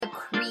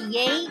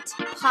Create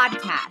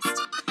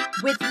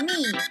podcast with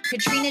me,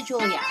 Katrina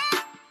Julia.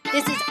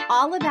 This is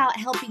all about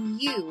helping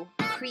you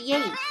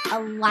create a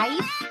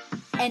life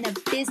and a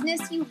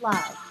business you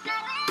love,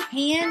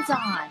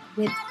 hands-on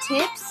with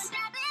tips,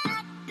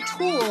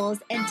 tools,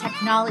 and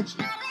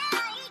technology.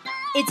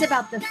 It's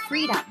about the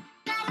freedom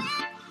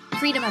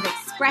of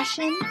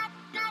expression,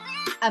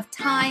 of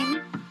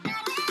time,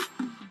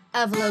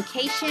 of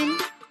location,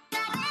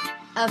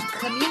 of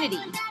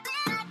community,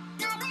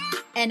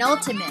 and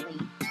ultimately,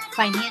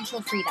 financial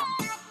freedom.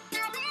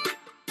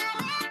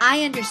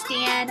 I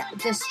understand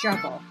the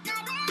struggle.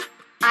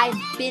 I've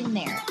been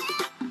there.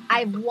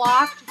 I've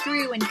walked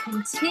through and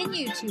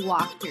continue to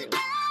walk through.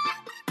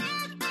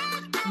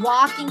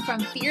 Walking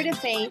from fear to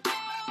faith,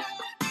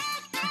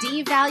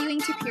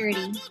 devaluing to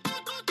purity,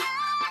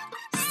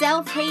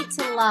 self-hate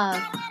to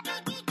love,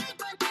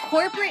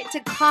 corporate to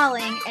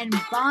calling, and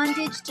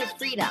bondage to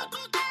freedom.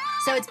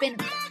 So it's been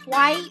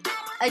quite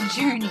a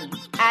journey,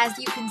 as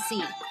you can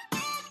see.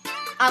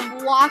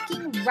 I'm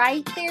walking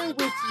right there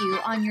with you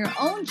on your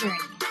own journey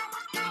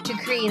to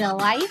create a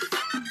life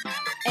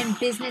and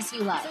business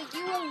you love. So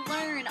you will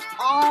learn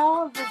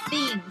all the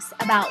things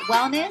about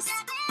wellness,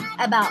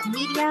 about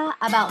media,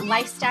 about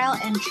lifestyle,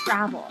 and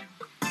travel.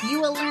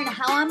 You will learn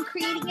how I'm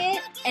creating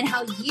it and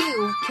how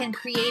you can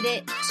create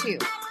it too.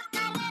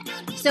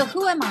 So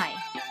who am I?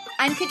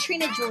 I'm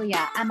Katrina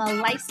Julia. I'm a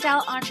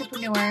lifestyle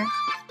entrepreneur,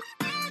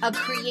 a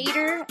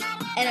creator,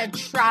 and a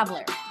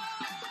traveler.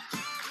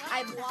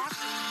 I've walked...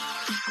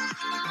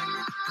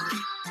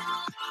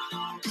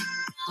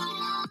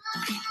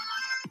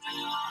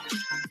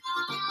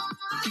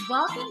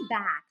 Welcome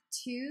back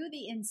to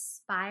the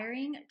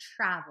Inspiring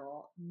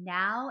Travel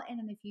Now and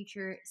in the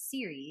Future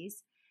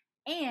series.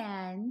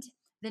 And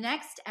the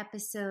next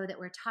episode that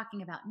we're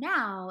talking about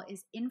now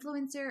is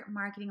Influencer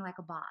Marketing Like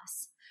a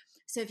Boss.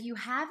 So if you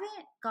haven't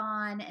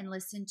gone and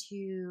listened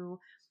to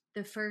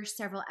the first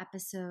several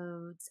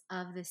episodes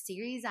of the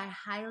series, I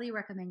highly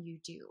recommend you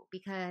do,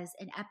 because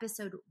in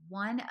episode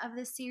 1 of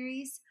the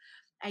series,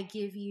 I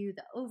give you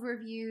the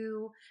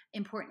overview,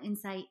 important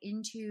insight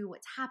into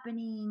what's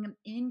happening,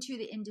 into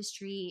the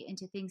industry,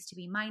 into things to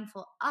be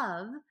mindful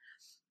of,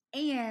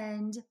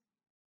 and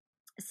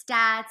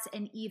stats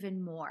and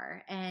even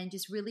more, and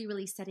just really,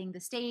 really setting the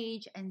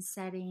stage and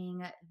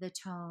setting the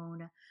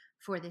tone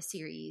for the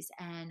series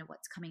and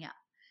what's coming up.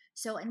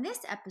 So in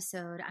this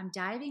episode, I'm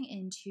diving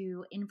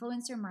into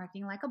influencer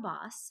marketing like a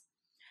boss.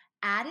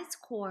 At its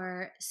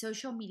core,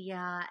 social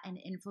media and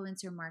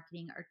influencer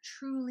marketing are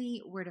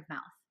truly word of mouth.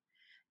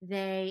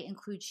 They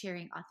include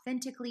sharing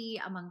authentically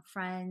among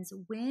friends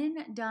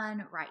when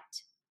done right.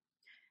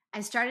 I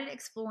started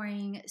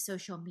exploring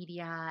social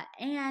media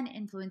and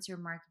influencer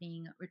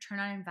marketing return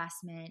on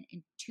investment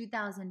in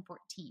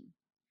 2014.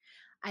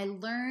 I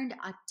learned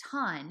a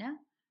ton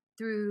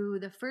through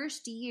the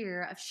first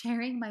year of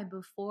sharing my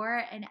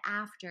before and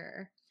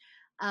after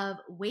of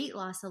weight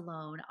loss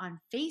alone. On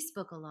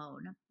Facebook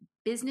alone,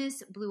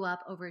 business blew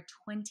up over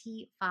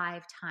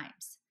 25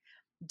 times.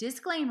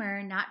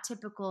 Disclaimer, not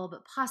typical,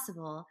 but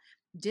possible.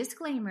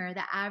 Disclaimer,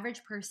 the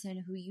average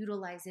person who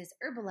utilizes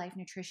Herbalife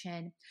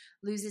Nutrition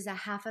loses a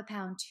half a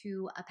pound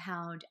to a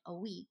pound a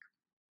week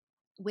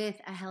with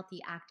a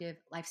healthy, active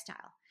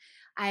lifestyle.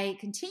 I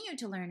continued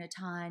to learn a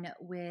ton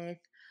with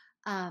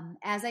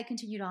as I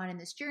continued on in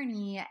this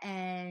journey,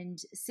 and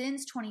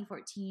since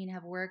 2014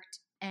 have worked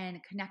and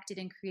connected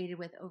and created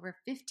with over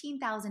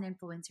 15,000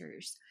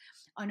 influencers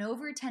on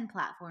over 10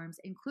 platforms,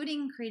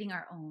 including creating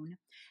our own,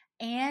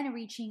 and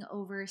reaching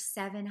over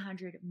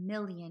 700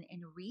 million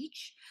in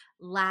reach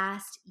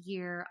last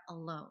year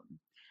alone.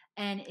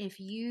 And if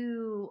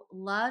you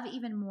love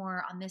even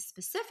more on this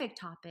specific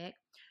topic,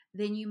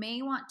 then you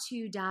may want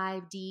to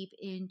dive deep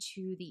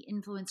into the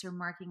Influencer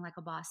Marketing Like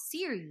a Boss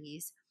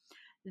series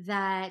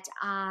that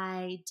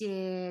I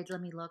did.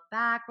 Let me look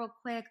back real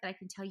quick that I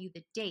can tell you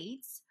the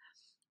dates.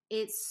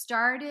 It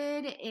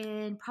started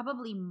in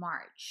probably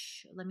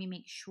March. Let me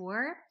make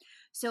sure.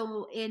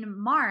 So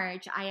in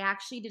March, I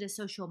actually did a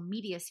social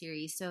media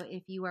series. So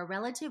if you are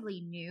relatively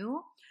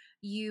new,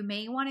 you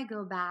may want to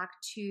go back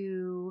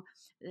to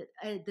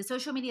the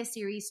social media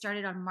series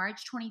started on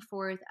March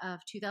 24th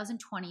of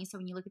 2020. So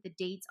when you look at the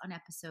dates on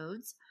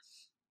episodes,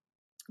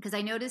 because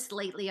I noticed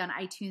lately on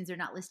iTunes, they're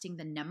not listing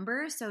the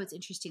number. So it's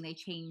interesting. They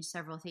changed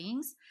several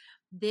things.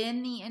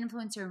 Then the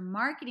Influencer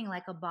Marketing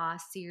Like a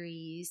Boss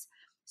series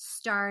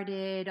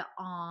started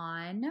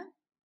on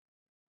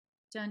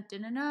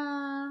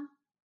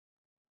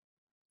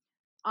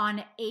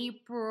on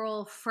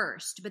April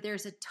 1st, but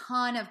there's a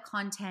ton of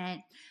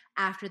content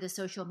after the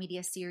social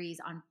media series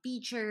on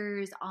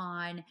features,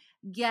 on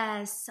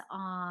guests,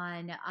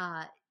 on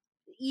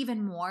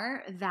even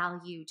more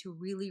value to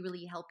really,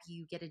 really help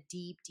you get a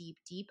deep, deep,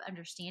 deep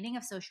understanding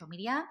of social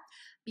media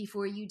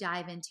before you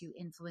dive into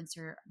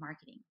influencer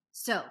marketing.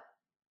 So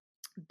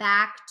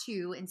back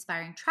to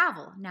inspiring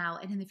travel now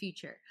and in the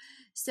future.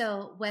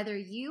 So whether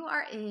you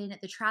are in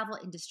the travel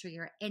industry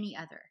or any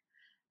other,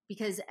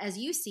 Because as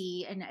you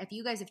see, and if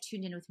you guys have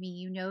tuned in with me,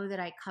 you know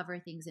that I cover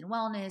things in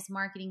wellness,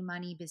 marketing,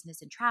 money,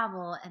 business, and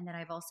travel. And then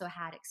I've also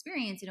had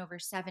experience in over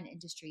 7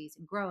 industries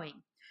and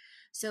growing.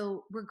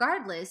 So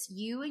regardless,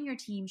 you and your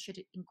team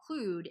should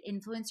include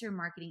influencer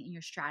marketing in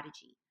your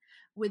strategy.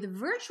 With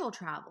virtual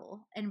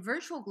travel and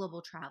virtual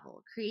global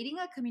travel, creating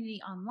a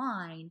community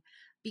online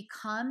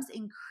becomes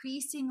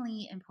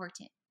increasingly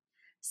important.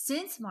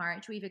 Since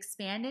March, we've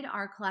expanded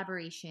our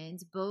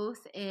collaborations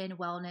both in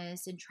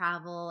wellness and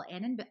travel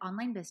and in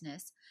online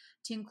business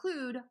to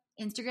include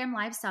Instagram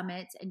live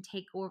summits and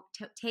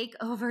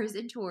takeovers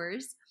and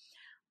tours,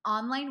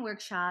 online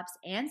workshops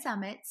and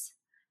summits.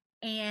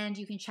 And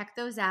you can check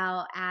those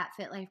out at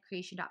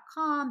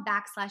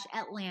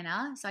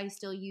fitlifecreation.com/Atlanta. So I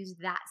still use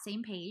that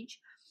same page,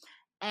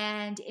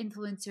 and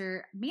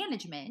influencer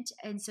management.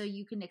 And so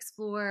you can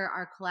explore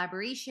our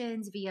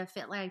collaborations via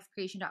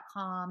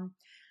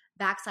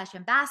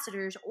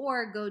fitlifecreation.com/ambassadors,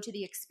 or go to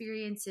the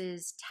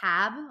experiences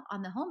tab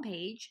on the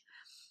homepage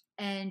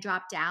and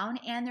drop down.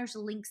 And there's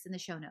links in the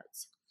show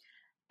notes.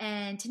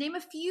 And to name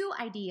a few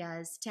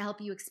ideas to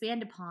help you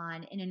expand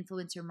upon in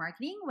influencer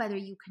marketing, whether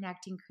you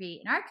connect and create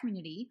in our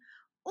community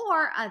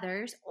or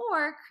others,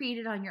 or create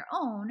it on your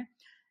own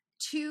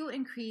to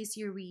increase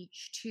your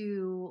reach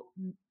to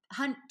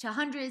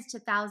hundreds, to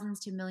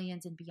thousands, to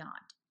millions, and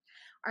beyond.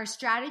 Our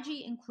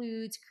strategy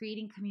includes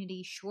creating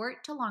community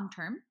short to long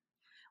term.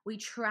 We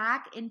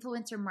track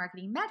influencer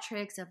marketing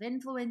metrics of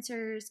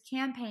influencers,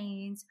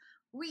 campaigns,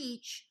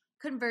 reach,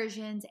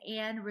 conversions,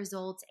 and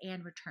results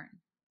and return.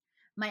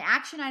 My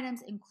action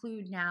items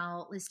include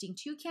now listing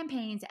 2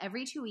 campaigns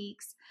every 2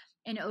 weeks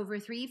in over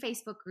 3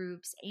 Facebook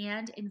groups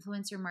and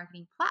influencer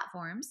marketing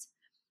platforms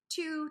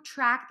to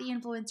track the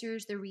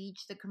influencers, the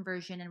reach, the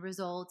conversion, and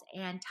results,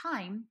 and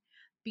time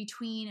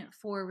between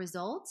for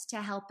results to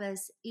help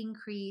us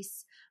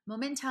increase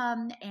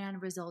momentum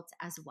and results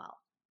as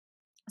well.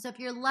 So if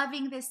you're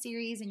loving this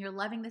series and you're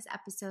loving this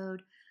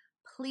episode,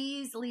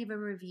 please leave a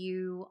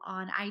review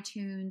on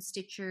iTunes,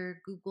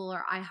 Stitcher, Google,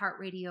 or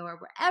iHeartRadio, or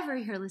wherever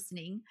you're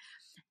listening.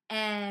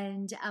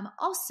 And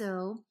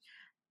also,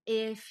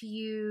 if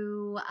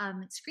you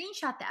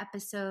screenshot the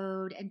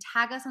episode and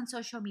tag us on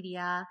social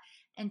media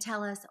and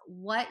tell us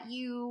what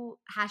you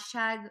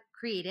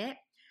 #created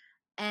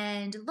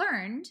and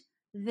learned,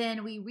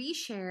 then we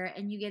reshare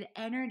and you get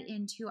entered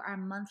into our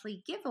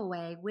monthly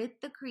giveaway with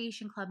the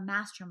Creation Club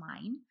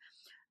Mastermind,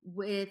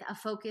 with a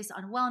focus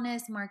on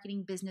wellness,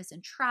 marketing, business,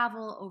 and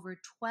travel, over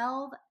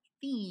 12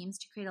 themes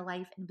to create a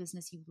life and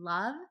business you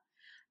love,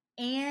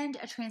 and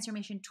a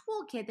transformation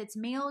toolkit that's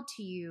mailed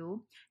to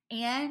you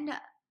and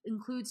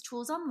includes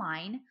tools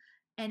online,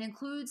 and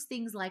includes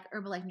things like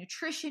Herbalife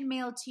Nutrition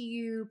mailed to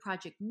you,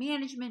 project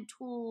management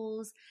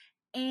tools,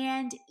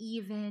 and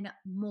even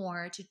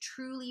more to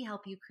truly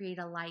help you create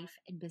a life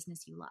and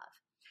business you love.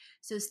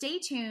 So stay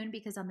tuned,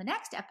 because on the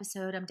next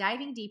episode, I'm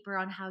diving deeper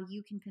on how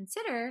you can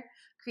consider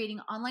creating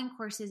online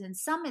courses and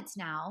summits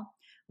now,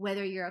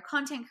 whether you're a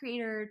content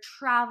creator,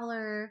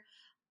 traveler,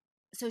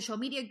 social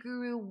media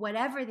guru,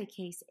 whatever the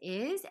case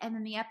is. And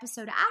then the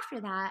episode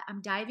after that,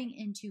 I'm diving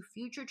into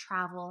future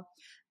travel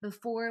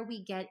before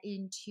we get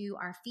into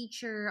our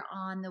feature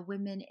on the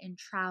Women in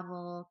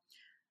Travel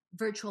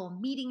virtual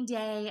meeting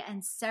day,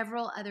 and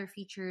several other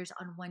features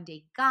on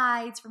one-day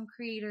guides from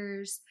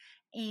creators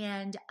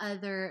and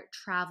other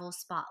travel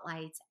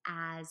spotlights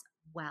as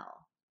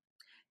well.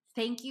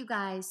 Thank you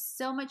guys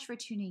so much for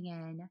tuning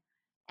in.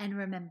 And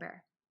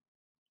remember,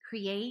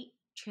 create,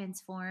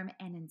 transform,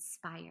 and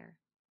inspire,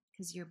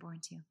 because you're born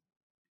to.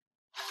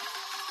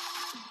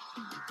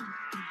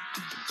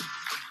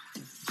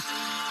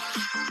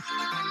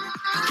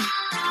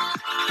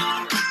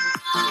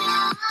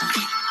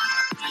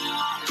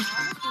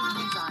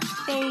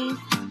 Faith,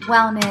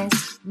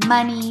 wellness,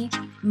 money,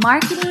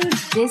 marketing,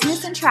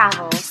 business, and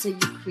travel, so you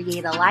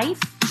create a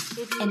life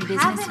and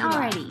business you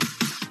already.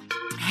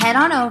 Head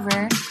on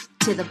over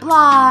to the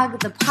blog,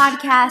 the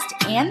podcast,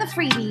 and the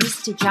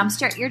freebies to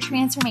jumpstart your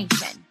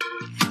transformation.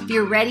 If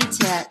you're ready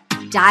to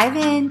dive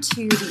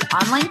into the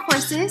online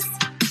courses,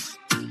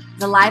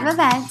 the live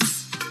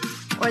events,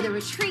 or the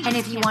retreat, and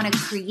if you want to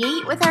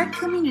create with our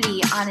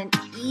community on an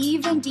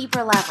even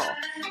deeper level,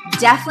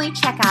 definitely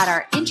check out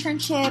our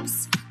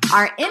internships,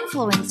 our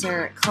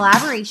influencer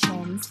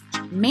collaborations,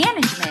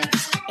 management,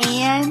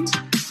 and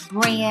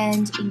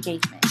brand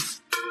engagement.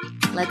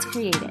 Let's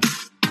create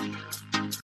it.